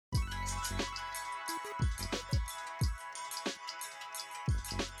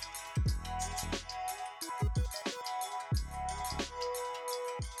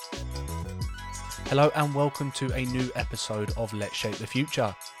Hello and welcome to a new episode of Let's Shape the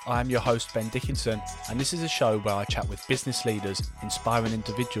Future. I am your host, Ben Dickinson, and this is a show where I chat with business leaders, inspiring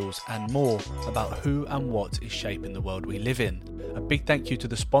individuals, and more about who and what is shaping the world we live in. A big thank you to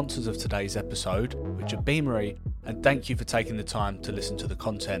the sponsors of today's episode, which are Beamery, and thank you for taking the time to listen to the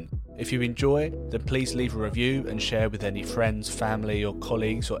content. If you enjoy, then please leave a review and share with any friends, family, or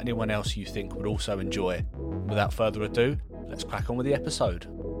colleagues, or anyone else you think would also enjoy. Without further ado, let's crack on with the episode.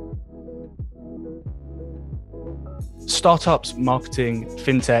 Startups, marketing,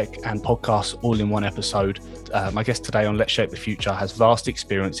 fintech, and podcasts all in one episode. My guest today on Let's Shape the Future has vast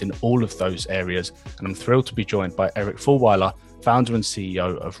experience in all of those areas, and I'm thrilled to be joined by Eric Fulwiler, founder and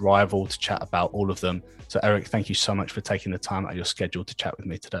CEO of Rival, to chat about all of them. So Eric, thank you so much for taking the time out of your schedule to chat with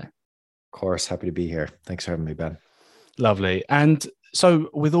me today. Of course, happy to be here. Thanks for having me, Ben. Lovely. And so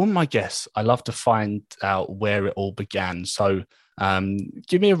with all my guests, I love to find out where it all began. So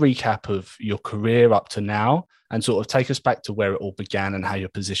give me a recap of your career up to now and sort of take us back to where it all began and how your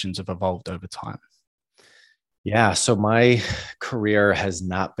positions have evolved over time. Yeah, so my career has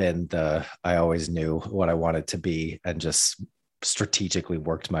not been I always knew what I wanted to be and just strategically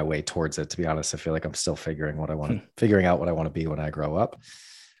worked my way towards it. To be honest, I feel like I'm still figuring out what I want to be when I grow up.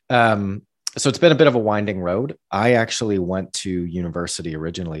 So it's been a bit of a winding road. I actually went to university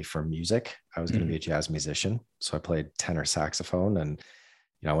originally for music. I was going to be a jazz musician. So I played tenor saxophone and,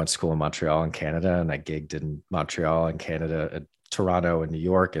 I went to school in Montreal in Canada, and I gigged in Montreal and Canada, Toronto and New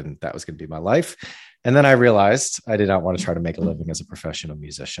York. And that was going to be my life. And then I realized I did not want to try to make a living as a professional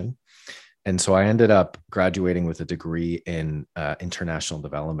musician. And so I ended up graduating with a degree in international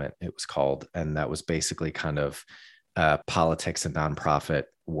development, it was called. And that was basically kind of politics and nonprofit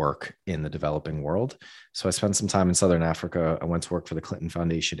work in the developing world. So I spent some time in Southern Africa. I went to work for the Clinton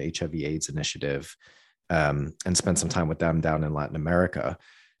Foundation HIV/AIDS initiative and spent some time with them down in Latin America.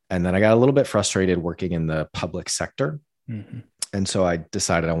 And then I got a little bit frustrated working in the public sector. Mm-hmm. And so I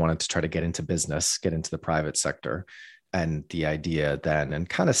decided I wanted to try to get into business, get into the private sector. And the idea then, and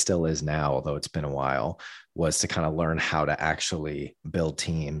kind of still is now, although it's been a while, was to kind of learn how to actually build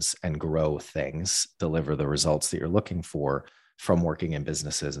teams and grow things, deliver the results that you're looking for from working in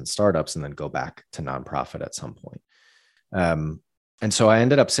businesses and startups, and then go back to nonprofit at some point. And so I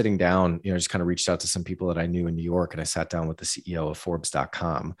ended up sitting down, just kind of reached out to some people that I knew in New York, and I sat down with the CEO of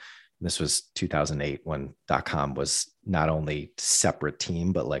Forbes.com. This was 2008 when .com was not only separate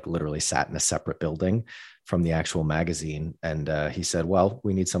team, but like literally sat in a separate building from the actual magazine. And he said, well,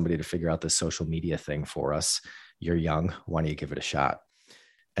 we need somebody to figure out this social media thing for us. You're young. Why don't you give it a shot?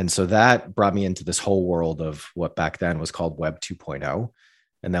 And so that brought me into this whole world of what back then was called Web 2.0,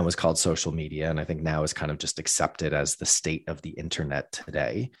 and then was called social media. And I think now is kind of just accepted as the state of the internet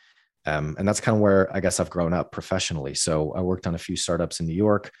today. And that's kind of where I guess I've grown up professionally. So I worked on a few startups in New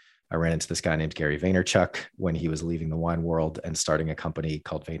York. I ran into this guy named Gary Vaynerchuk when he was leaving the wine world and starting a company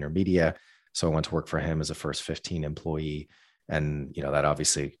called VaynerMedia. So I went to work for him as a first 15 employee. And, that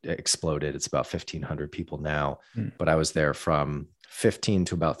obviously exploded. It's about 1,500 people now, but I was there from 15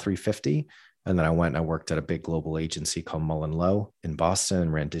 to about 350. And then I went and I worked at a big global agency called MullenLowe in Boston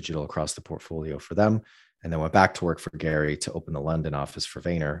and ran digital across the portfolio for them. And then went back to work for Gary to open the London office for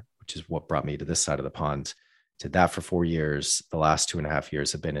Vayner, which is what brought me to this side of the pond. Did that for 4 years. The last 2.5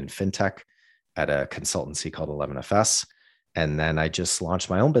 years have been in fintech at a consultancy called 11FS. And then I just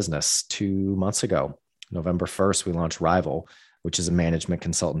launched my own business 2 months ago. November 1st, we launched Rival, which is a management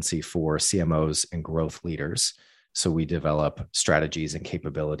consultancy for CMOs and growth leaders. So we develop strategies and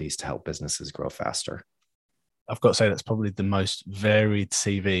capabilities to help businesses grow faster. I've got to say that's probably the most varied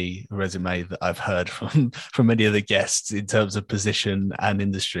CV resume that I've heard from any of the guests in terms of position and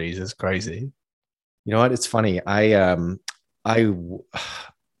industries. It's crazy. You know what? It's funny. I'm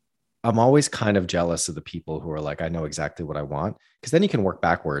always kind of jealous of the people who are like, I know exactly what I want, because then you can work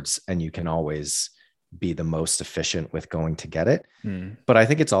backwards and you can always be the most efficient with going to get it. But I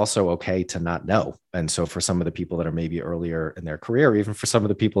think it's also okay to not know. And so for some of the people that are maybe earlier in their career, even for some of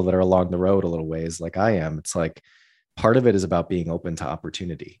the people that are along the road a little ways, like I am, it's like part of it is about being open to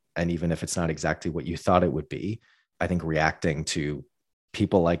opportunity. And even if it's not exactly what you thought it would be, I think reacting to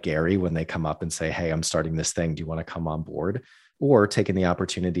people like Gary when they come up and say, hey, I'm starting this thing. Do you want to come on board? Or taking the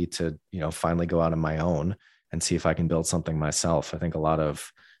opportunity to, finally go out on my own and see if I can build something myself. I think a lot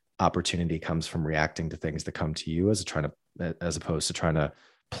of opportunity comes from reacting to things that come to you as opposed to trying to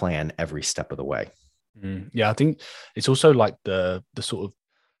plan every step of the way. Yeah, I think it's also like the sort of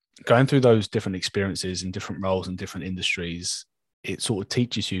going through those different experiences in different roles and different industries. It sort of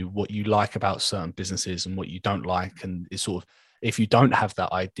teaches you what you like about certain businesses and what you don't like. And it's sort of, if you don't have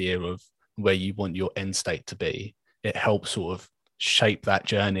that idea of where you want your end state to be, it helps sort of shape that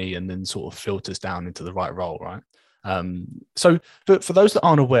journey and then sort of filters down into the right role, right? So for those that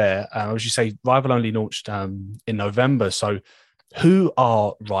aren't aware, as you say, Rival only launched in November. So who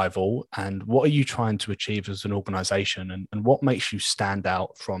are Rival and what are you trying to achieve as an organization, and what makes you stand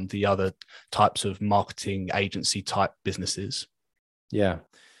out from the other types of marketing agency type businesses? Yeah.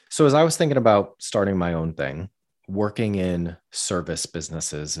 So as I was thinking about starting my own thing, working in service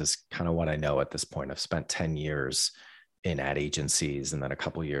businesses is kind of what I know at this point. I've spent 10 years in ad agencies and then a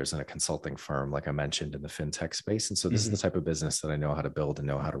couple of years in a consulting firm, like I mentioned, in the fintech space. And so this is the type of business that I know how to build and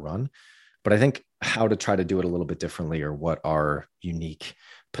know how to run. But I think how to try to do it a little bit differently, or what our unique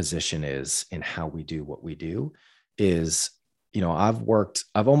position is in how we do what we do, is, I've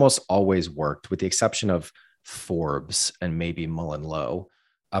almost always worked, with the exception of Forbes and maybe MullenLowe,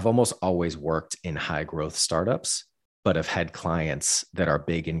 I've almost always worked in high growth startups, but have had clients that are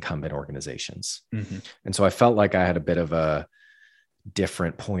big incumbent organizations. Mm-hmm. And so I felt like I had a bit of a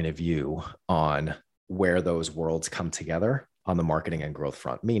different point of view on where those worlds come together on the marketing and growth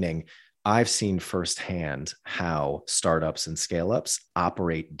front, meaning I've seen firsthand how startups and scale-ups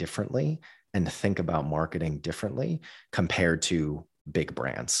operate differently and think about marketing differently compared to big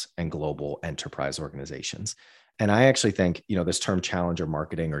brands and global enterprise organizations. And I actually think, this term challenger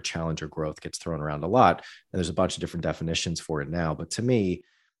marketing or challenger growth gets thrown around a lot. And there's a bunch of different definitions for it now. But to me,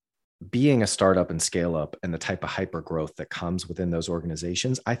 being a startup and scale up and the type of hyper growth that comes within those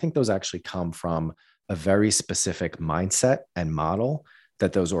organizations, I think those actually come from a very specific mindset and model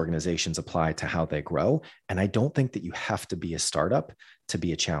that those organizations apply to how they grow. And I don't think that you have to be a startup to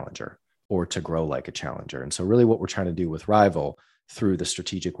be a challenger or to grow like a challenger. And so really what we're trying to do with Rival through the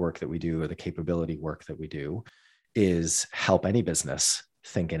strategic work that we do, or the capability work that we do, is help any business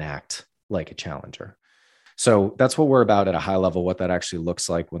think and act like a challenger. So that's what we're about at a high level. What that actually looks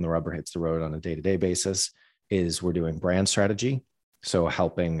like when the rubber hits the road on a day-to-day basis is we're doing brand strategy. So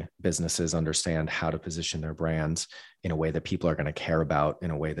helping businesses understand how to position their brands in a way that people are going to care about,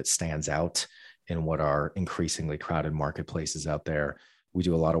 in a way that stands out in what are increasingly crowded marketplaces out there. We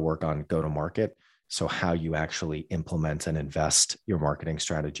do a lot of work on go-to-market. So how you actually implement and invest your marketing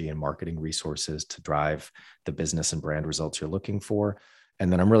strategy and marketing resources to drive the business and brand results you're looking for. And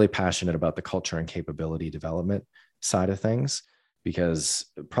then I'm really passionate about the culture and capability development side of things, because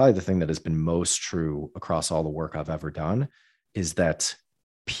probably the thing that has been most true across all the work I've ever done is that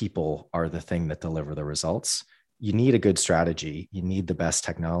people are the thing that deliver the results. You need a good strategy, you need the best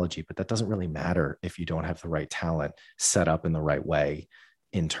technology, but that doesn't really matter if you don't have the right talent set up in the right way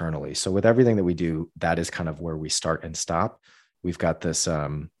internally. So with everything that we do, that is kind of where we start and stop. We've got this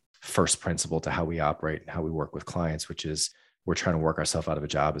first principle to how we operate and how we work with clients, which is we're trying to work ourselves out of a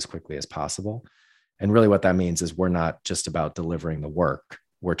job as quickly as possible. And really what that means is we're not just about delivering the work.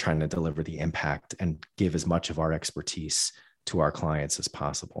 We're trying to deliver the impact and give as much of our expertise to our clients as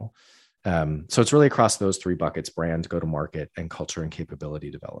possible. So it's really across those three buckets: brand, go-to-market, and culture and capability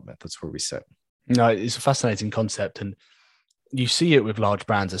development. That's where we sit. No, it's a fascinating concept. And you see it with large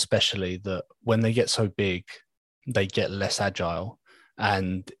brands, especially, that when they get so big, they get less agile.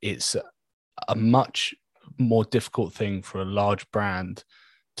 And it's a much more difficult thing for a large brand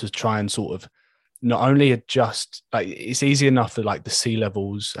to try and sort of not only adjust, like it's easy enough for like the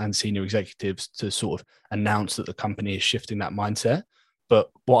C-levels and senior executives to sort of announce that the company is shifting that mindset. But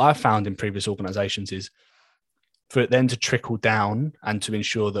what I've found in previous organizations is for it then to trickle down and to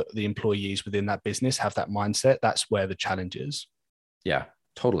ensure that the employees within that business have that mindset. That's where the challenge is. Yeah,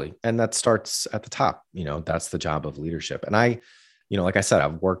 totally. And that starts at the top. That's the job of leadership. And like I said,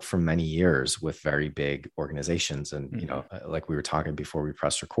 I've worked for many years with very big organizations. And, like we were talking before we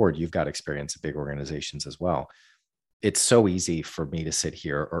pressed record, you've got experience in big organizations as well. It's so easy for me to sit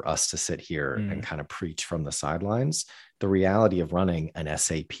here, or us to sit here and kind of preach from the sidelines. The reality of running an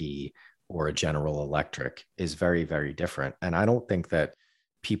SAP or a General Electric is very, very different. And I don't think that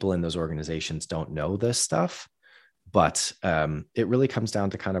people in those organizations don't know this stuff, but it really comes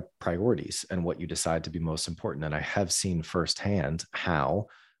down to kind of priorities and what you decide to be most important. And I have seen firsthand how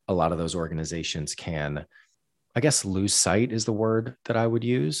a lot of those organizations can, I guess, lose sight is the word that I would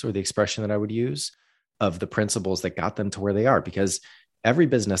use, or the expression that I would use, of the principles that got them to where they are. Because every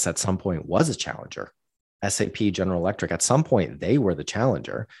business at some point was a challenger. SAP, General Electric, at some point, they were the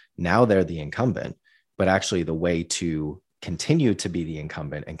challenger. Now they're the incumbent. But actually, the way to continue to be the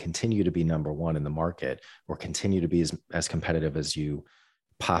incumbent and continue to be number one in the market, or continue to be as competitive as you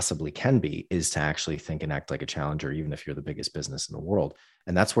possibly can be, is to actually think and act like a challenger, even if you're the biggest business in the world.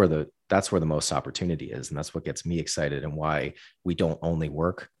 And that's where the most opportunity is. And that's what gets me excited, and why we don't only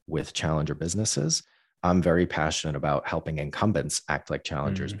work with challenger businesses. I'm very passionate about helping incumbents act like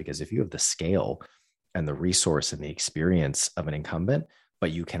challengers, because if you have the scale and the resource and the experience of an incumbent,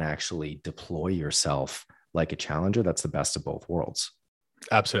 but you can actually deploy yourself like a challenger. That's the best of both worlds.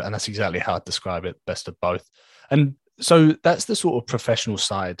 Absolutely. And that's exactly how I'd describe it, best of both. And so that's the sort of professional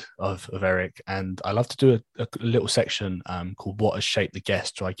side of Eric. And I love to do a little section called What Has Shaped the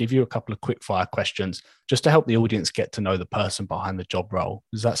Guest. So I give you a couple of quick fire questions just to help the audience get to know the person behind the job role.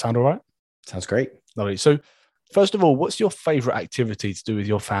 Does that sound all right? Sounds great. Lovely. So first of all, what's your favorite activity to do with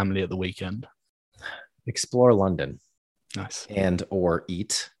your family at the weekend? Explore London. Nice. And or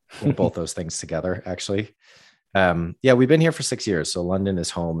eat, both those things together, actually. Yeah, we've been here for 6 years. So London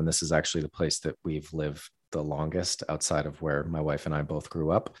is home. And this is actually the place that we've lived the longest outside of where my wife and I both grew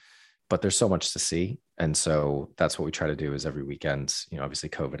up. But there's so much to see. And so that's what we try to do is every weekend, obviously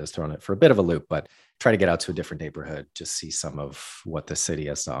COVID has thrown it for a bit of a loop, but try to get out to a different neighborhood, just see some of what the city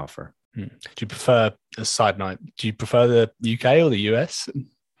has to offer. Do you prefer, a side note, do you prefer the UK or the US?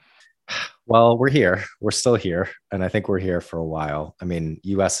 Well, we're here. We're still here. And I think we're here for a while. I mean,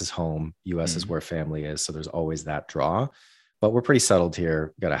 US is home. US is where family is. So there's always that draw. But we're pretty settled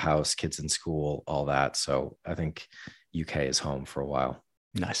here. Got a house, kids in school, all that. So I think UK is home for a while.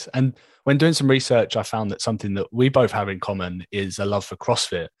 Nice. And when doing some research, I found that something that we both have in common is a love for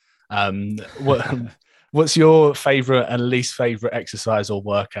CrossFit. What's your favorite and least favorite exercise or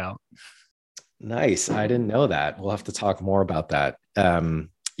workout? Nice. I didn't know that. We'll have to talk more about that.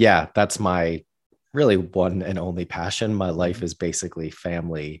 Yeah, that's my really one and only passion. My life is basically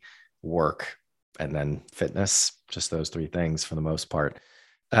family, work, and then fitness, just those three things for the most part.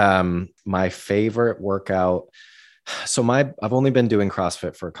 My favorite workout. So I've only been doing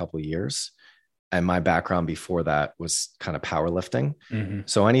CrossFit for a couple of years. And my background before that was kind of powerlifting.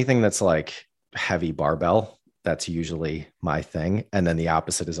 So anything that's like heavy barbell, that's usually my thing. And then the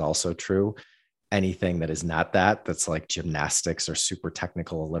opposite is also true. Anything that is not that's like gymnastics or super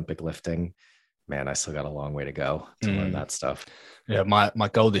technical Olympic lifting, man, I still got a long way to go to learn that stuff. Yeah, my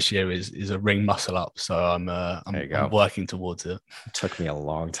goal this year is a ring muscle up, so I'm working towards it. It took me a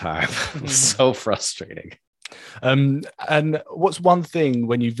long time. It was so frustrating. And what's one thing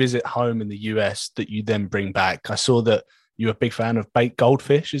when you visit home in the US that you then bring back? I saw that you're a big fan of baked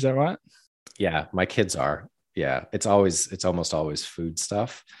goldfish. Is that right? Yeah, my kids are. Yeah, it's almost always food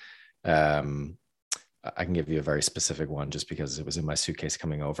stuff. I can give you a very specific one just because it was in my suitcase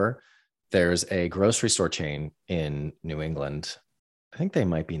coming over. There's a grocery store chain in New England. I think they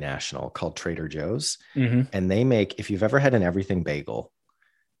might be national, called Trader Joe's. And they make, if you've ever had an everything bagel,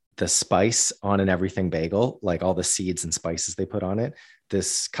 the spice on an everything bagel, like all the seeds and spices they put on it,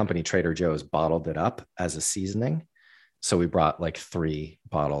 this company, Trader Joe's, bottled it up as a seasoning. So we brought like 3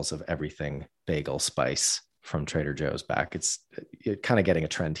 bottles of everything bagel spice from Trader Joe's back. It's kind of getting a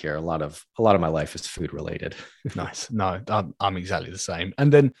trend here. A lot of my life is food related. Nice. No, I'm exactly the same.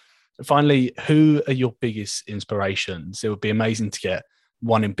 And then finally, who are your biggest inspirations? It would be amazing to get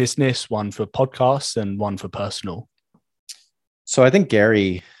one in business, one for podcasts, and one for personal. So I think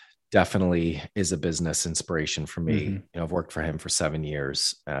Gary definitely is a business inspiration for me. I've worked for him for 7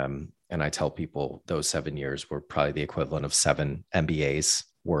 years. And I tell people those 7 years were probably the equivalent of 7 MBAs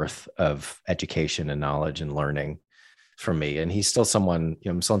worth of education and knowledge and learning for me. And he's still someone,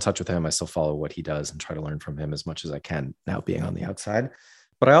 I'm still in touch with him. I still follow what he does and try to learn from him as much as I can now being on the outside.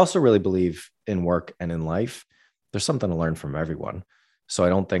 But I also really believe in work and in life, there's something to learn from everyone. So I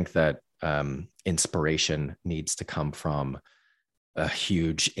don't think that inspiration needs to come from a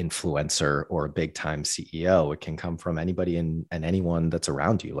huge influencer or a big time CEO. It can come from anybody and anyone that's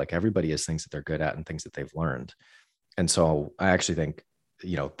around you. Like everybody has things that they're good at and things that they've learned. And so I actually think,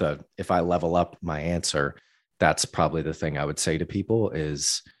 if I level up my answer, that's probably the thing I would say to people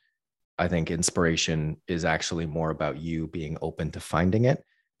is I think inspiration is actually more about you being open to finding it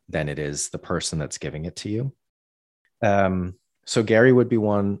than it is the person that's giving it to you. So Gary would be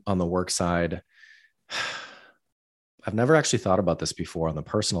one on the work side. I've never actually thought about this before on the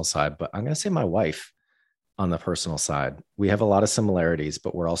personal side, but I'm going to say my wife on the personal side. We have a lot of similarities,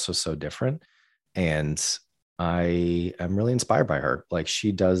 but we're also so different. And I am really inspired by her. Like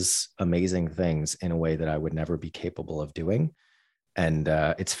she does amazing things in a way that I would never be capable of doing. And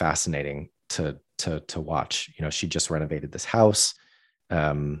it's fascinating to watch. She just renovated this house.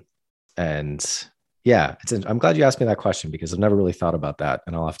 And yeah, I'm glad you asked me that question because I've never really thought about that.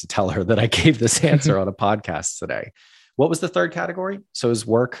 And I'll have to tell her that I gave this answer on a podcast today. What was the third category? So is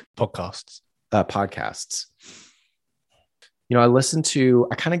work, Podcasts. Podcasts.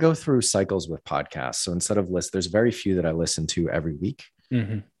 I kind of go through cycles with podcasts. So instead of there's very few that I listen to every week.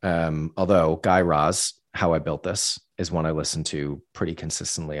 Although Guy Raz, How I Built This, is one I listen to pretty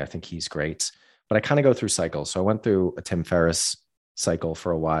consistently. I think he's great, but I kind of go through cycles. So I went through a Tim Ferriss cycle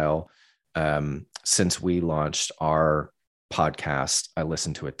for a while. Since we launched our podcast, I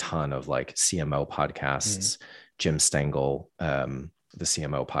listened to a ton of like CMO podcasts, Jim Stengel, the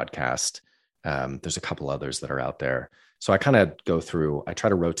CMO podcast. There's a couple others that are out there. So I kind of go through, I try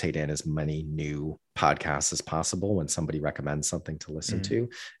to rotate in as many new podcasts as possible when somebody recommends something to listen to.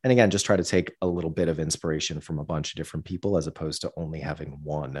 And again, just try to take a little bit of inspiration from a bunch of different people, as opposed to only having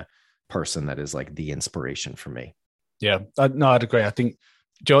one person that is like the inspiration for me. Yeah, no, I'd agree. I think,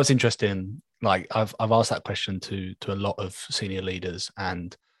 Joe, it's interesting. Like I've asked that question to a lot of senior leaders,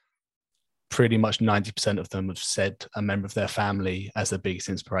 and pretty much 90% of them have said a member of their family as their biggest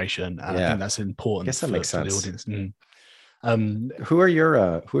inspiration. And I think that's important. I guess that makes sense. For the audience. Who are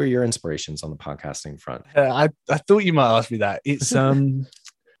your inspirations on the podcasting front? I thought you might ask me that. It's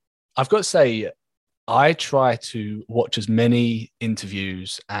I've got to say, I try to watch as many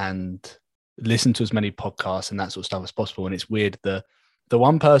interviews and listen to as many podcasts and that sort of stuff as possible. And it's weird, the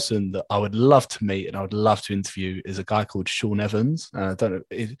one person that I would love to meet and I would love to interview is a guy called Sean Evans. I don't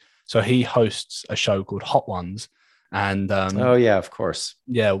know. So he hosts a show called Hot Ones. And oh yeah, of course.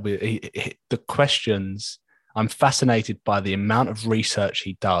 Yeah, the questions, I'm fascinated by the amount of research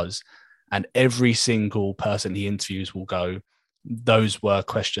he does, and every single person he interviews will go, those were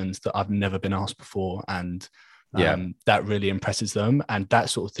questions that I've never been asked before. And that really impresses them. And that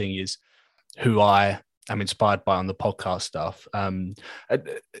sort of thing is who I am inspired by on the podcast stuff.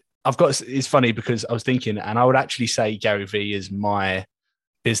 It's funny because I was thinking, and I would actually say Gary Vee is my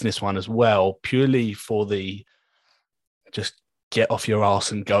business one as well, purely for the just get off your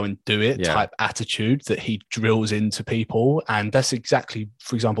ass and go and do it type attitude that he drills into people. And that's exactly,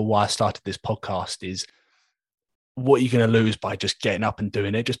 for example, why I started this podcast is, what are you going to lose by just getting up and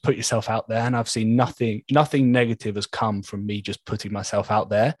doing it? Just put yourself out there. And I've seen nothing negative has come from me just putting myself out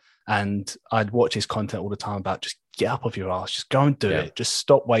there. And I'd watch his content all the time about just get up off your ass, just go and do it. Just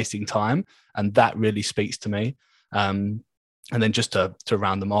stop wasting time. And that really speaks to me. And then just to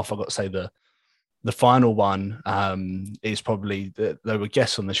round them off, I've got to say the final one is probably there were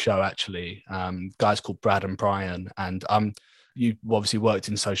guests on the show, actually, guys called Brad and Brian. And you obviously worked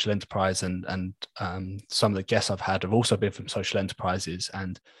in social enterprise, and some of the guests I've had have also been from social enterprises.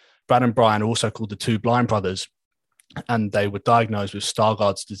 And Brad and Brian are also called the two blind brothers, and they were diagnosed with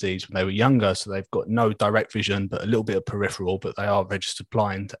Stargardt's disease when they were younger. So they've got no direct vision, but a little bit of peripheral, but they are registered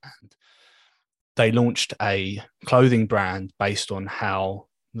blind. And they launched a clothing brand based on how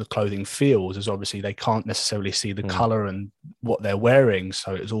the clothing feels, as obviously they can't necessarily see the color and what they're wearing.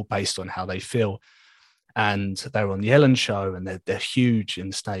 So it was all based on how they feel. And they were on the Ellen show, and they're huge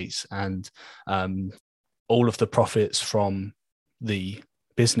in the States. And all of the profits from the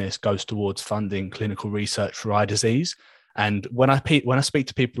business goes towards funding clinical research for eye disease. And when I speak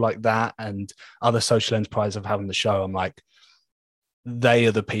to people like that and other social enterprises I've had on the show, I'm like, they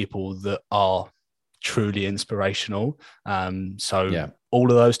are the people that are truly inspirational. All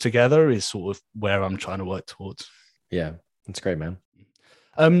of those together is sort of where I'm trying to work towards. Yeah, that's great, man.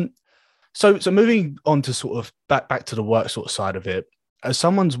 So moving on to sort of back to the work sort of side of it, as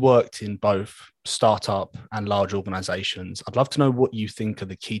someone's worked in both startup and large organizations, I'd love to know what you think are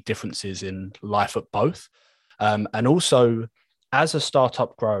the key differences in life at both. And also, as a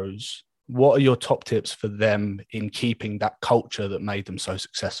startup grows, what are your top tips for them in keeping that culture that made them so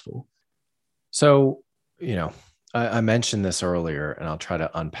successful? So, I mentioned this earlier, and I'll try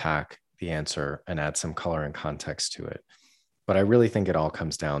to unpack the answer and add some color and context to it. But I really think it all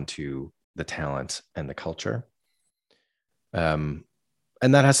comes down to the talent and the culture. And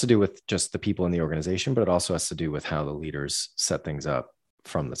that has to do with just the people in the organization, but it also has to do with how the leaders set things up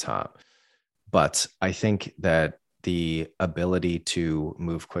from the top. But I think that the ability to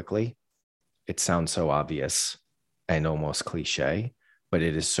move quickly, it sounds so obvious and almost cliche, but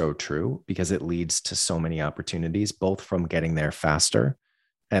it is so true, because it leads to so many opportunities, both from getting there faster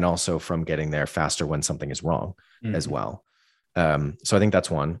and also from getting there faster when something is wrong as well. So I think that's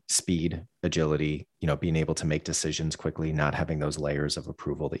one: speed, agility, being able to make decisions quickly, not having those layers of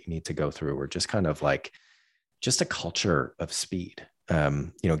approval that you need to go through, or just kind of like just a culture of speed.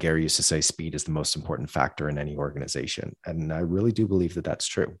 Gary used to say speed is the most important factor in any organization. And I really do believe that that's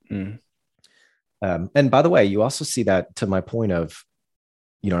true. And by the way, you also see that, to my point of,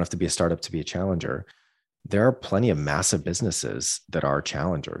 you don't have to be a startup to be a challenger. There are plenty of massive businesses that are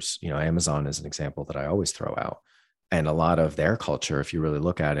challengers. Amazon is an example that I always throw out. And a lot of their culture, if you really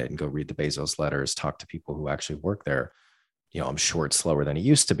look at it and go read the Bezos letters, talk to people who actually work there, I'm sure it's slower than it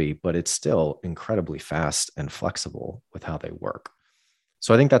used to be, but it's still incredibly fast and flexible with how they work.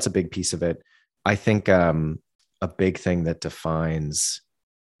 So I think that's a big piece of it. I think a big thing that defines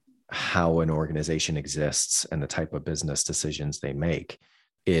how an organization exists and the type of business decisions they make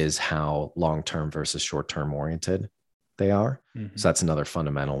is how long-term versus short-term oriented they are. Mm-hmm. So that's another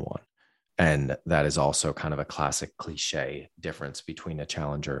fundamental one. And that is also kind of a classic cliche difference between a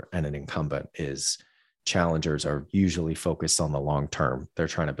challenger and an incumbent is challengers are usually focused on the long term. They're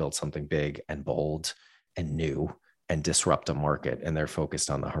trying to build something big and bold and new and disrupt a market, and they're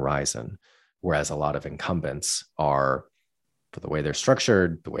focused on the horizon. Whereas a lot of incumbents are, for the way they're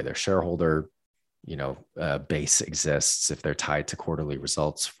structured, the way their shareholder, base exists, if they're tied to quarterly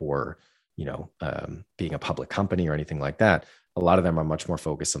results for, being a public company or anything like that, a lot of them are much more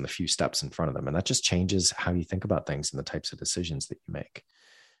focused on the few steps in front of them. And that just changes how you think about things and the types of decisions that you make.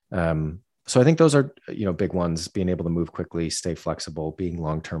 So I think those are, big ones: being able to move quickly, stay flexible, being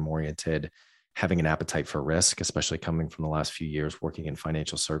long-term oriented, having an appetite for risk, especially coming from the last few years working in the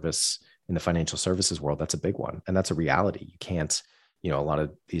financial services world. That's a big one. And that's a reality. You can't, a lot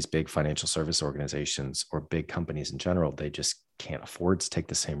of these big financial service organizations or big companies in general, they just can't afford to take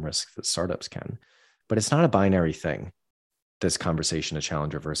the same risk that startups can. But it's not a binary thing, this conversation of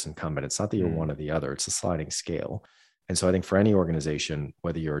challenger versus incumbent. It's not that you're one or the other. It's a sliding scale. And so I think for any organization,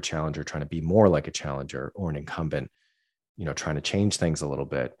 whether you're a challenger trying to be more like a challenger or an incumbent, trying to change things a little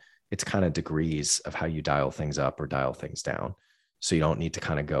bit, it's kind of degrees of how you dial things up or dial things down. So you don't need to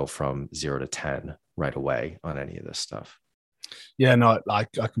kind of go from 0 to 10 right away on any of this stuff. Yeah, no, I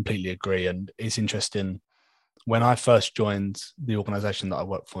completely agree. And it's interesting. When I first joined the organization that I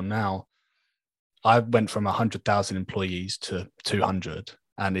work for now, I went from 100,000 employees to 200,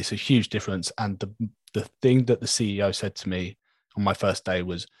 and it's a huge difference. And the thing that the CEO said to me on my first day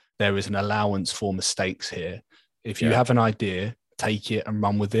was, there is an allowance for mistakes here. If you have an idea, take it and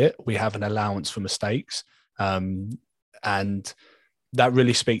run with it. We have an allowance for mistakes. And that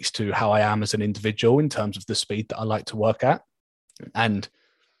really speaks to how I am as an individual in terms of the speed that I like to work at. And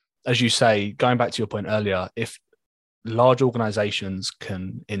as you say, going back to your point earlier, if large organizations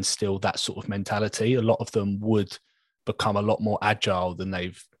can instill that sort of mentality, a lot of them would become a lot more agile than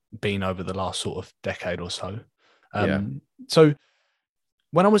they've been over the last sort of decade or so. So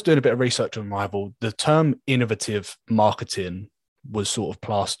when I was doing a bit of research on Rival, the term innovative marketing was sort of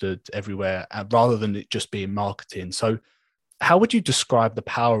plastered everywhere rather than it just being marketing. So how would you describe the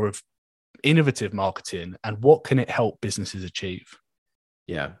power of innovative marketing and what can it help businesses achieve?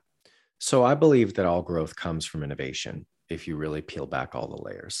 Yeah. So I believe that all growth comes from innovation if you really peel back all the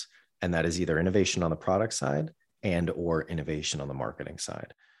layers. And that is either innovation on the product side and or innovation on the marketing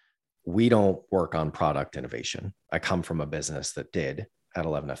side. We don't work on product innovation. I come from a business that did at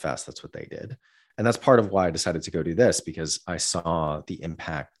 11FS. That's what they did. And that's part of why I decided to go do this, because I saw the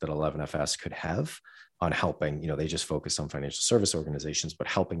impact that 11FS could have on helping, they just focus on financial service organizations, but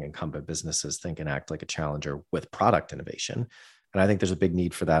helping incumbent businesses think and act like a challenger with product innovation. And I think there's a big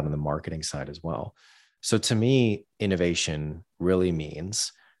need for that on the marketing side as well. So to me, innovation really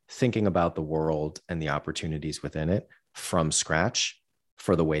means thinking about the world and the opportunities within it from scratch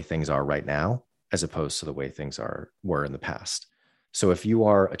for the way things are right now, as opposed to the way things were in the past. So if you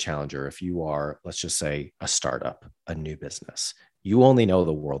are a challenger, if you are, let's just say, a startup, a new business, you only know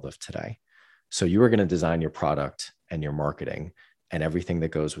the world of today. So you are going to design your product and your marketing and everything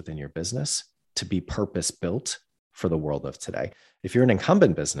that goes within your business to be purpose-built for the world of today. If you're an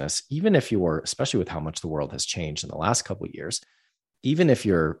incumbent business, even if you are, especially with how much the world has changed in the last couple of years, even if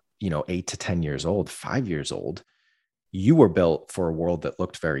you're, 8 to 10 years old, 5 years old, you were built for a world that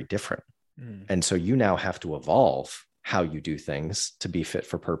looked very different. And so you now have to evolve how you do things to be fit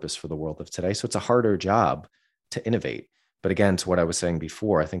for purpose for the world of today. So it's a harder job to innovate. But again, to what I was saying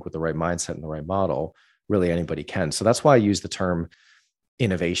before, I think with the right mindset and the right model, really anybody can. So that's why I use the term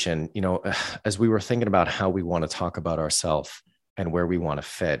innovation. As we were thinking about how we want to talk about ourselves and where we want to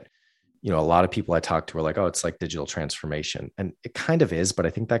fit, a lot of people I talk to are like, oh, it's like digital transformation. And it kind of is, but I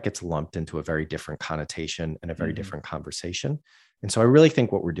think that gets lumped into a very different connotation and a very different conversation. And so I really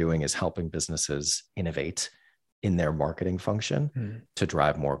think what we're doing is helping businesses innovate in their marketing function to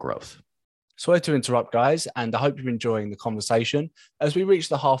drive more growth. Sorry to interrupt, guys, and I hope you're enjoying the conversation. As we reach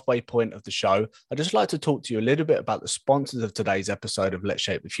the halfway point of the show, I'd just like to talk to you a little bit about the sponsors of today's episode of Let's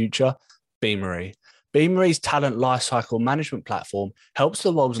Shape the Future, Beamery. Beamery's talent lifecycle management platform helps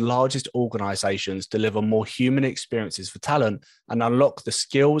the world's largest organizations deliver more human experiences for talent and unlock the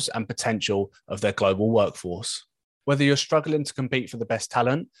skills and potential of their global workforce. Whether you're struggling to compete for the best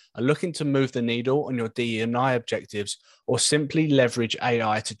talent, are looking to move the needle on your DE&I objectives, or simply leverage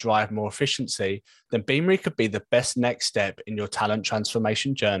AI to drive more efficiency, then Beamery could be the best next step in your talent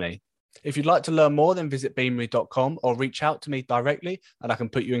transformation journey. If you'd like to learn more, then visit beamery.com or reach out to me directly and I can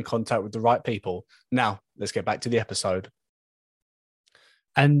put you in contact with the right people. Now, let's get back to the episode.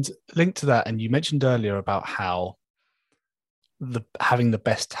 And linked to that, and you mentioned earlier about how having the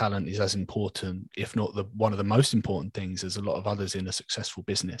best talent is as important, if not one of the most important things, as a lot of others in a successful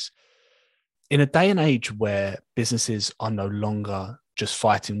business. In a day and age where businesses are no longer just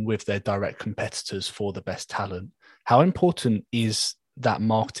fighting with their direct competitors for the best talent, how important is that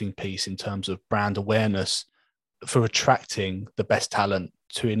marketing piece in terms of brand awareness for attracting the best talent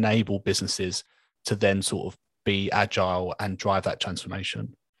to enable businesses to then sort of be agile and drive that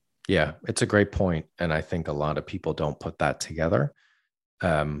transformation? Yeah, it's a great point. And I think a lot of people don't put that together.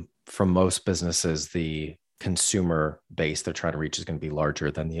 For most businesses, the consumer base they're trying to reach is going to be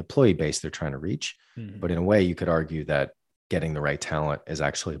larger than the employee base they're trying to reach. Mm-hmm. But in a way, you could argue that getting the right talent is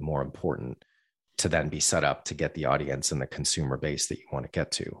actually more important to then be set up to get the audience and the consumer base that you want to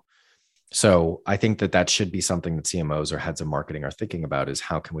get to. So I think that should be something that CMOs or heads of marketing are thinking about, is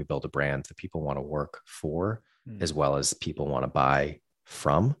how can we build a brand that people want to work for, as well as people want to buy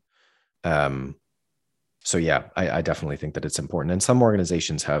from. So yeah, I definitely think that it's important. And some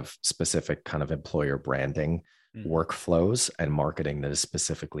organizations have specific kind of employer branding workflows and marketing that is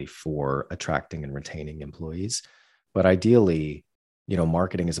specifically for attracting and retaining employees. But ideally,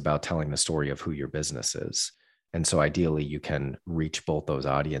 marketing is about telling the story of who your business is. And so ideally you can reach both those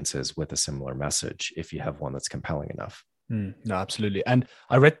audiences with a similar message if you have one that's compelling enough. No, absolutely. And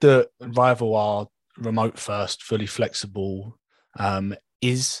I read that Rival are remote first, fully flexible.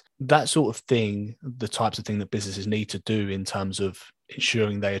 Is that sort of thing the types of thing that businesses need to do in terms of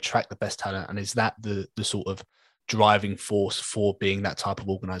ensuring they attract the best talent? And is that the sort of driving force for being that type of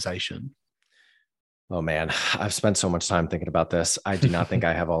organization? Oh man, I've spent so much time thinking about this. I do not think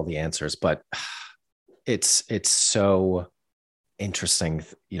I have all the answers, but it's so interesting,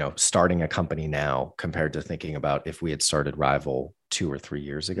 starting a company now compared to thinking about if we had started Rival 2 or 3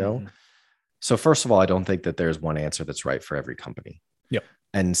 years ago. Mm-hmm. So first of all, I don't think that there's one answer that's right for every company. Yep.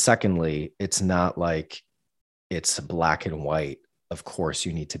 And secondly, it's not like it's black and white. Of course,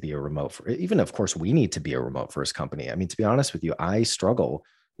 you need to be a remote, of course, we need to be a remote first company. I mean, to be honest with you, I struggle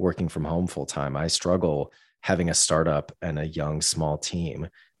working from home full time. I struggle having a startup and a young, small team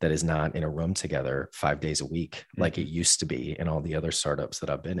that is not in a room together 5 days a week, like it used to be in all the other startups that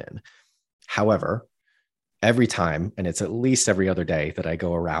I've been in. However, every time, and it's at least every other day that I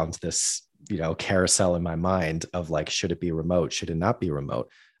go around this, carousel in my mind of like, should it be remote? Should it not be remote?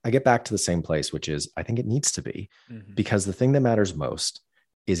 I get back to the same place, which is I think it needs to be, because the thing that matters most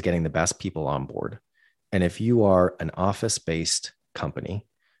is getting the best people on board. And if you are an office-based company,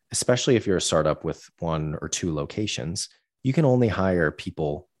 especially if you're a startup with 1 or 2 locations, you can only hire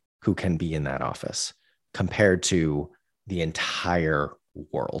people who can be in that office compared to the entire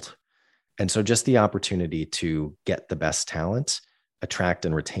world. And so just the opportunity to get the best talent, attract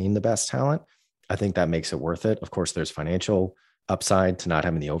and retain the best talent, I think that makes it worth it. Of course, there's financial upside to not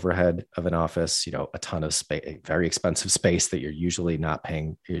having the overhead of an office, a ton of space, very expensive space that you're usually not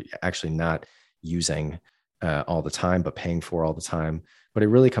paying, you're actually not using all the time, but paying for all the time. But it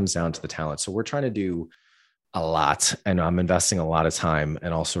really comes down to the talent. So we're trying to do a lot, and I'm investing a lot of time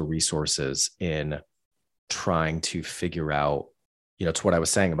and also resources in trying to figure out, it's what I was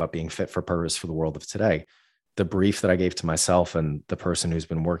saying about being fit for purpose for the world of today. The brief that I gave to myself and the person who's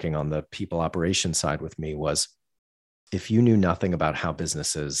been working on the people operations side with me was, if you knew nothing about how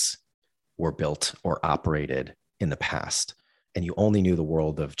businesses were built or operated in the past, and you only knew the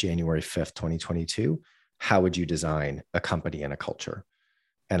world of January 5th, 2022, how would you design a company and a culture?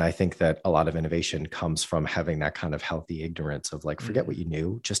 And I think that a lot of innovation comes from having that kind of healthy ignorance of like, forget what you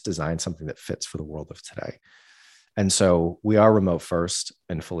knew, just design something that fits for the world of today. And so we are remote first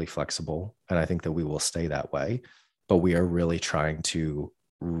and fully flexible. And I think that we will stay that way, but we are really trying to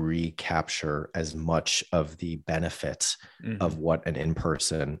recapture as much of the benefits of what an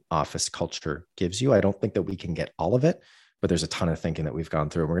in-person office culture gives you. I don't think that we can get all of it, but there's a ton of thinking that we've gone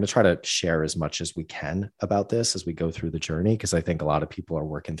through. We're going to try to share as much as we can about this as we go through the journey, because I think a lot of people are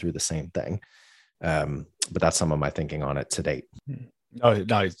working through the same thing. But that's some of my thinking on it to date. No,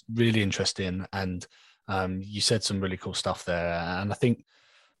 it's really interesting. And you said some really cool stuff there. And I think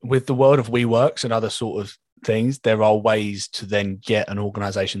with the world of WeWorks and other sort of things, there are ways to then get an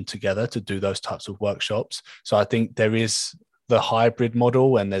organization together to do those types of workshops. So I think there is the hybrid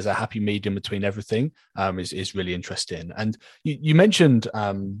model, and there's a happy medium between everything, is really interesting. And you mentioned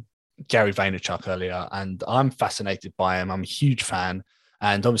Gary Vaynerchuk earlier, and I'm fascinated by him. I'm a huge fan.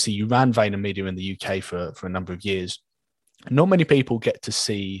 And obviously you ran VaynerMedia in the UK for a number of years. Not many people get to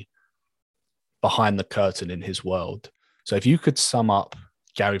see behind the curtain in his world. So if you could sum up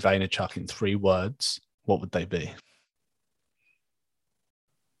Gary Vaynerchuk in 3 words, what would they be?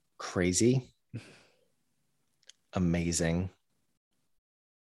 Crazy, amazing,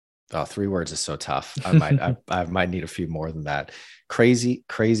 Oh, 3 words is so tough. I might need a few more than that. Crazy,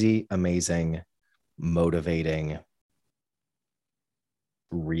 crazy, amazing, motivating,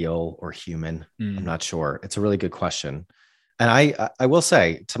 real or human. I'm not sure. It's a really good question. And I will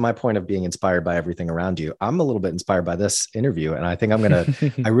say, to my point of being inspired by everything around you, I'm a little bit inspired by this interview. And I think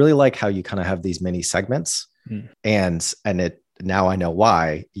I really like how you kind of have these mini segments. And it, now I know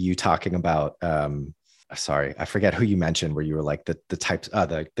why you talking about, sorry, I forget who you mentioned where you were like the types,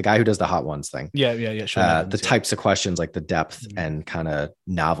 the guy who does the hot ones thing. Yeah. Sure. The types of questions, like the depth and kind of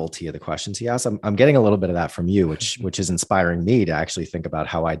novelty of the questions he asks. I'm getting a little bit of that from you, which is inspiring me to actually think about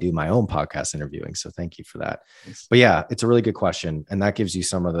how I do my own podcast interviewing. So thank you for that. Thanks. But yeah, it's a really good question. And that gives you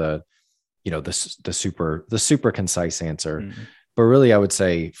some of the, the super concise answer. But really, I would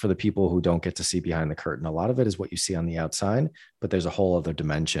say for the people who don't get to see behind the curtain, a lot of it is what you see on the outside, but there's a whole other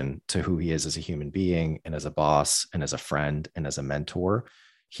dimension to who he is as a human being and as a boss and as a friend and as a mentor.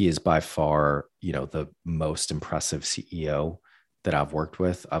 He is by far, the most impressive CEO that I've worked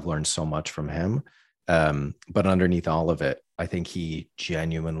with. I've learned so much from him. But underneath all of it, I think he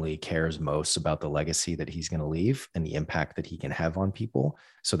genuinely cares most about the legacy that he's going to leave and the impact that he can have on people.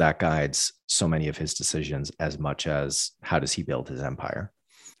 So that guides so many of his decisions as much as how does he build his empire.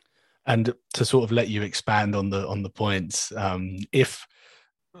 And to sort of let you expand on the points, if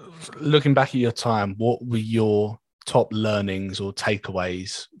looking back at your time, what were your top learnings or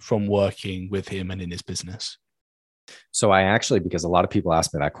takeaways from working with him and in his business? So I actually, because a lot of people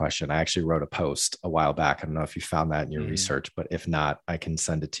ask me that question, I actually wrote a post a while back. I don't know if you found that in your research, but if not, I can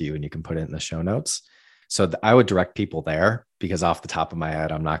send it to you and you can put it in the show notes. So I would direct people there because off the top of my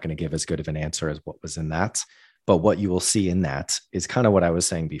head, I'm not going to give as good of an answer as what was in that. But what you will see in that is kind of what I was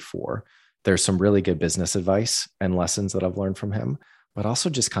saying before. There's some really good business advice and lessons that I've learned from him, but also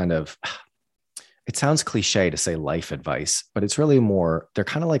just kind of, it sounds cliche to say life advice, but it's really more, they're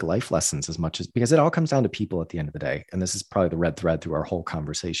kind of like life lessons as much as, because it all comes down to people at the end of the day. And this is probably the red thread through our whole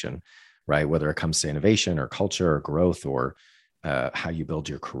conversation, right? Whether it comes to innovation or culture or growth or how you build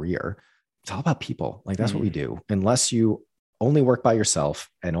your career, it's all about people. Like that's what we do. Unless you only work by yourself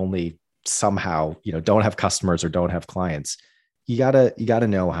and only somehow, don't have customers or don't have clients, you gotta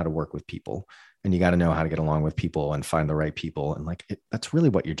know how to work with people. And you got to know how to get along with people and find the right people. And that's really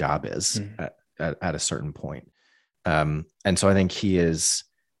what your job is at a certain point. And so I think he is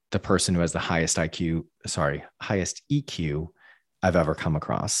the person who has the highest EQ I've ever come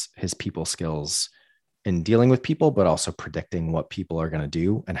across. His people skills in dealing with people, but also predicting what people are going to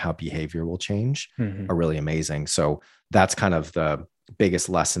do and how behavior will change are really amazing. So that's kind of the biggest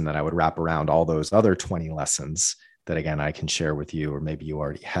lesson that I would wrap around all those other 20 lessons that, again, I can share with you, or maybe you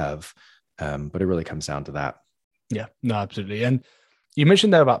already have. But it really comes down to that. Yeah, no, absolutely. And you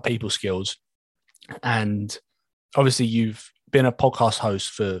mentioned there about people skills, and obviously you've been a podcast host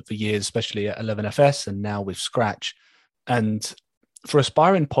for years, especially at 11FS and now with Scratch. And for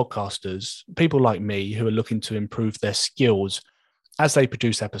aspiring podcasters, people like me who are looking to improve their skills as they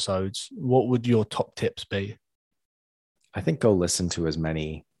produce episodes, what would your top tips be? I think go listen to as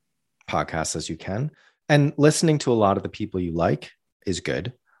many podcasts as you can. And listening to a lot of the people you like is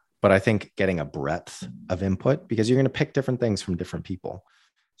good. But I think getting a breadth of input, because you're going to pick different things from different people.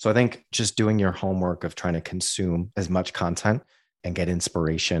 So I think just doing your homework of trying to consume as much content and get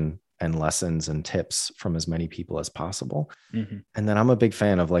inspiration and lessons and tips from as many people as possible. And then I'm a big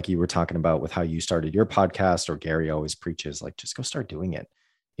fan of, like you were talking about with how you started your podcast, or Gary always preaches, like, just go start doing it.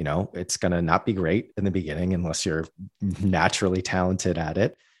 It's going to not be great in the beginning unless you're naturally talented at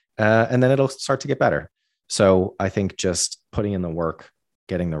it. And then it'll start to get better. So I think just putting in the work,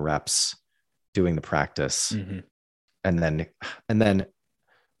 getting the reps, doing the practice, and then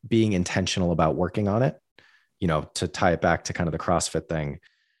being intentional about working on it, to tie it back to kind of the CrossFit thing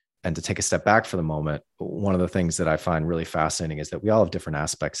and to take a step back for the moment. One of the things that I find really fascinating is that we all have different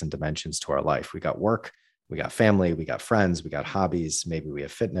aspects and dimensions to our life. We got work, we got family, we got friends, we got hobbies. Maybe we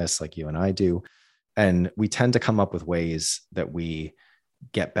have fitness like you and I do. And we tend to come up with ways that we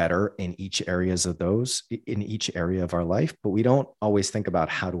get better in each area of our life, but we don't always think about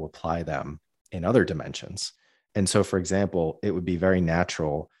how to apply them in other dimensions. And so, for example, it would be very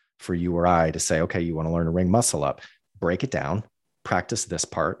natural for you or I to say, okay, you want to learn to ring muscle up, break it down, practice this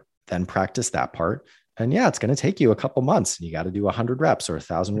part, then practice that part. And yeah, it's going to take you a couple months and you got to do 100 reps or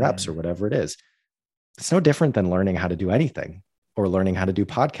 1,000 reps or whatever it is. It's no different than learning how to do anything or learning how to do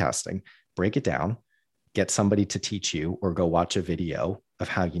podcasting. Break it down, get somebody to teach you, or go watch a video of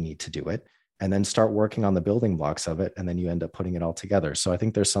how you need to do it, and then start working on the building blocks of it. And then you end up putting it all together. So I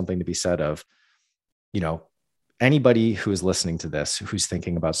think there's something to be said of, anybody who is listening to this, who's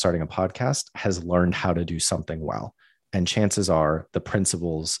thinking about starting a podcast, has learned how to do something well. And chances are the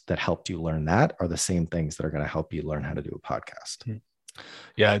principles that helped you learn that are the same things that are going to help you learn how to do a podcast.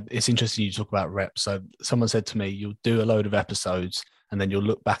 Yeah, it's interesting you talk about reps. So someone said to me, you'll do a load of episodes and then you'll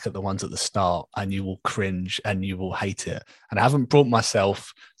look back at the ones at the start and you will cringe and you will hate it. And I haven't brought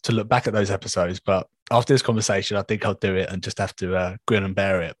myself to look back at those episodes, but after this conversation, I think I'll do it and just have to grin and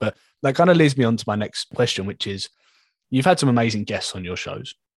bear it. But that kind of leads me on to my next question, which is, you've had some amazing guests on your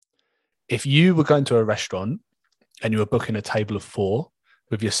shows. If you were going to a restaurant and you were booking a table of 4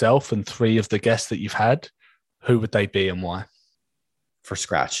 with yourself and 3 of the guests that you've had, who would they be and why? For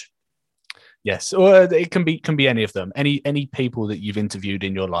Scratch. Yes, or it can be any of them, any people that you've interviewed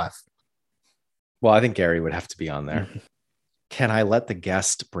in your life. Well, I think Gary would have to be on there. Can I let the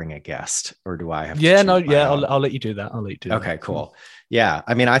guest bring a guest, or do I have to? Yeah, no, yeah, I'll let you do that. I'll let you do that. Okay, cool. Yeah,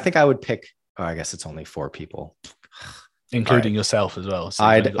 I mean, I think I would pick. Oh, I guess it's only 4 people, including yourself as well. So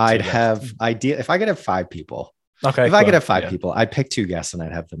I'd have idea if I could have 5 people. Okay, if I could have 5 people, I'd pick 2 guests and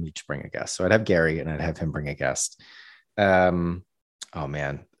I'd have them each bring a guest. So I'd have Gary and I'd have him bring a guest. Oh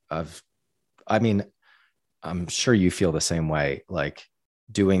man, I mean, I'm sure you feel the same way. Like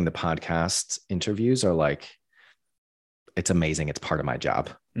doing the podcast interviews are like, it's amazing. It's part of my job,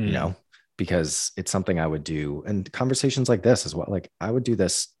 you know, because it's something I would do. And conversations like this as well. Like I would do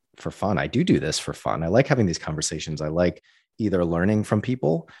this for fun. I do this for fun. I like having these conversations. I like either learning from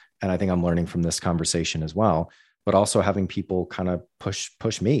people, and I think I'm learning from this conversation as well, but also having people kind of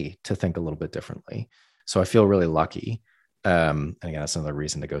push me to think a little bit differently. So I feel really lucky. And again, that's another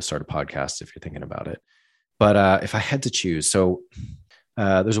reason to go start a podcast if you're thinking about it. But if I had to choose, so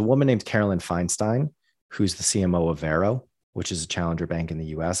there's a woman named Carolyn Feinstein, who's the CMO of Varo, which is a challenger bank in the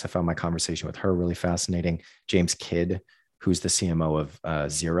US. I found my conversation with her really fascinating. James Kidd, who's the CMO of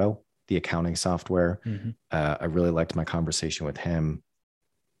Xero, the accounting software. I really liked my conversation with him.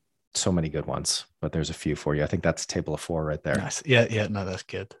 So many good ones, but there's a few for you. I think that's a table of 4 right there. Nice. Yeah, no, that's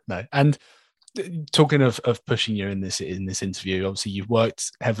good. No, and talking of pushing you in this interview, obviously you've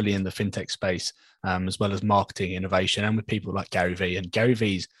worked heavily in the fintech space, as well as marketing, innovation, and with people like Gary Vee. And Gary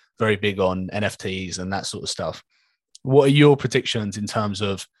Vee's very big on NFTs and that sort of stuff. What are your predictions in terms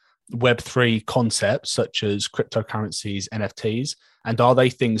of Web3 concepts such as cryptocurrencies, NFTs, and are they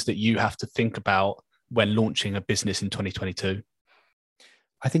things that you have to think about when launching a business in 2022?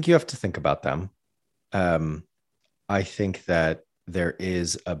 I think you have to think about them. I think that there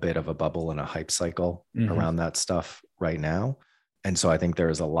is a bit of a bubble and a hype cycle around that stuff right now. And so I think there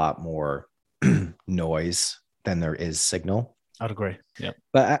is a lot more noise than there is signal. I'd agree. Yeah.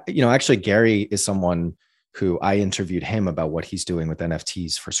 But, actually, Gary is someone who I interviewed him about what he's doing with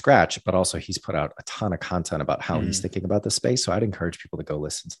NFTs for Scratch, but also he's put out a ton of content about how he's thinking about the space. So I'd encourage people to go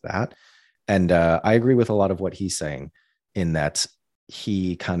listen to that. And I agree with a lot of what he's saying in that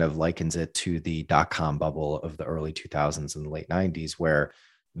he kind of likens it to the dot-com bubble of the early 2000s and the late 90s, where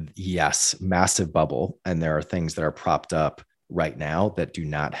yes, massive bubble. And there are things that are propped up right now that do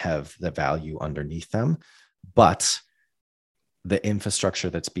not have the value underneath them. But the infrastructure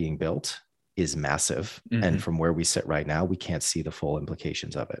that's being built is massive. And from where we sit right now, we can't see the full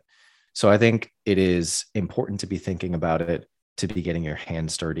implications of it. So I think it is important to be thinking about it, to be getting your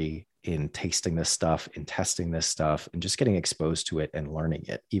hands dirty in tasting this stuff, in testing this stuff, and just getting exposed to it and learning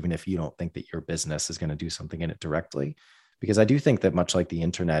it, even if you don't think that your business is going to do something in it directly. Because I do think that much like the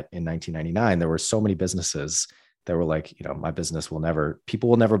internet in 1999, there were so many businesses that were like, my business people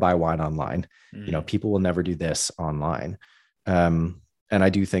will never buy wine online. People will never do this online. And I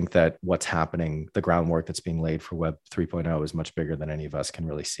do think that what's happening, the groundwork that's being laid for Web 3.0 is much bigger than any of us can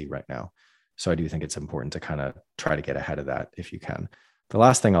really see right now. So I do think it's important to kind of try to get ahead of that if you can. The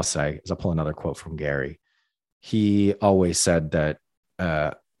last thing I'll say is I'll pull another quote from Gary. He always said that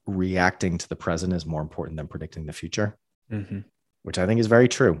reacting to the present is more important than predicting the future, which I think is very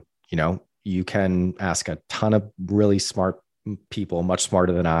true. You can ask a ton of really smart people, much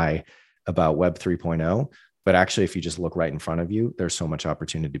smarter than I, about Web 3.0. But actually, if you just look right in front of you, there's so much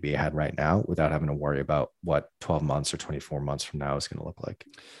opportunity to be ahead right now without having to worry about what 12 months or 24 months from now is going to look like.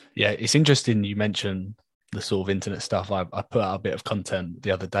 Yeah, it's interesting you mentioned the sort of internet stuff. I put out a bit of content the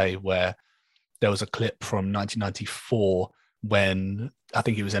other day where there was a clip from 1994 when I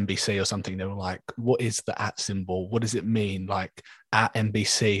think it was NBC or something. They were like, what is the @ symbol? What does it mean? Like at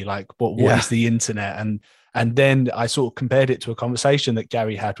NBC, like what is the internet? And then I sort of compared it to a conversation that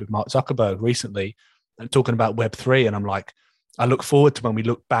Gary had with Mark Zuckerberg recently, talking about Web3. And I'm like, I look forward to when we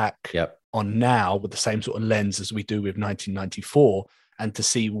look back on now with the same sort of lens as we do with 1994, and to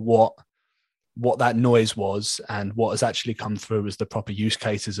see what that noise was and what has actually come through as the proper use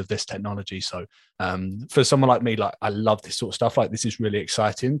cases of this technology. So for someone like me, like I love this sort of stuff. Like this is really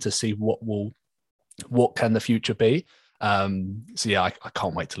exciting to see what can the future be. So yeah, I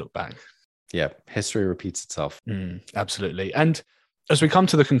can't wait to look back. Yeah, history repeats itself. Absolutely. And as we come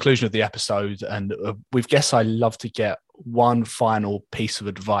to the conclusion of the episode, and with guests, I love to get one final piece of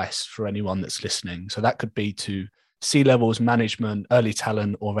advice for anyone that's listening. So that could be to C-levels, management, early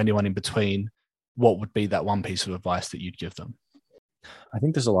talent, or anyone in between. What would be that one piece of advice that you'd give them? I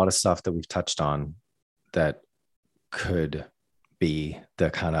think there's a lot of stuff that we've touched on that could be the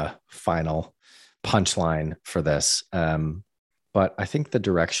kind of final punchline for this. But I think the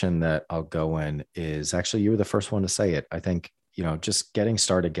direction that I'll go in is actually, you were the first one to say it. I think, just getting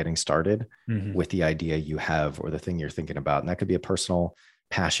started with the idea you have or the thing you're thinking about. And that could be a personal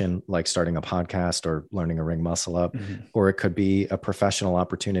passion, like starting a podcast or learning a ring muscle up, or it could be a professional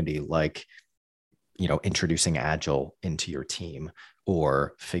opportunity, like, introducing Agile into your team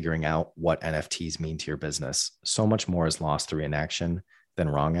or figuring out what NFTs mean to your business. So much more is lost through inaction than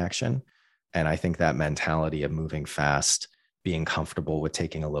wrong action. And I think that mentality of moving fast, being comfortable with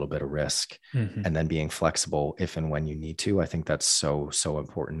taking a little bit of risk, and then being flexible if and when you need to, I think that's so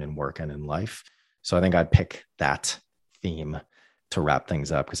important in work and in life. So I think I'd pick that theme to wrap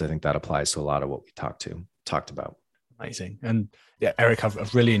things up, because I think that applies to a lot of what we talked about. Amazing. And yeah, Eric,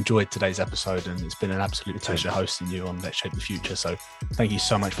 I've really enjoyed today's episode, and it's been an absolute pleasure hosting you on Let's Shape the Future. So thank you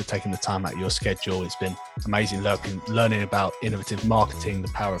so much for taking the time out of your schedule. It's been amazing learning about innovative marketing, the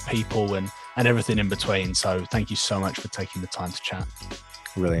power of people, and everything in between. So thank you so much for taking the time to chat.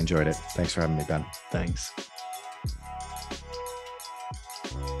 Really enjoyed it. Thanks for having me, Ben. Thanks.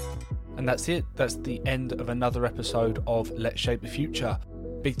 And that's it. That's the end of another episode of Let's Shape the Future.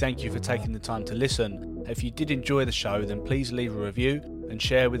 Big thank you for taking the time to listen. If you did enjoy the show, then please leave a review and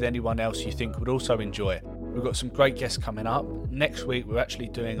share with anyone else you think would also enjoy it. We've got some great guests coming up. Next week, we're actually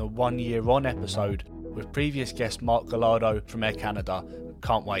doing a 1 year on episode with previous guest Mark Gallardo from Air Canada.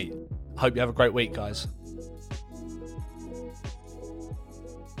 Can't wait. Hope you have a great week, guys.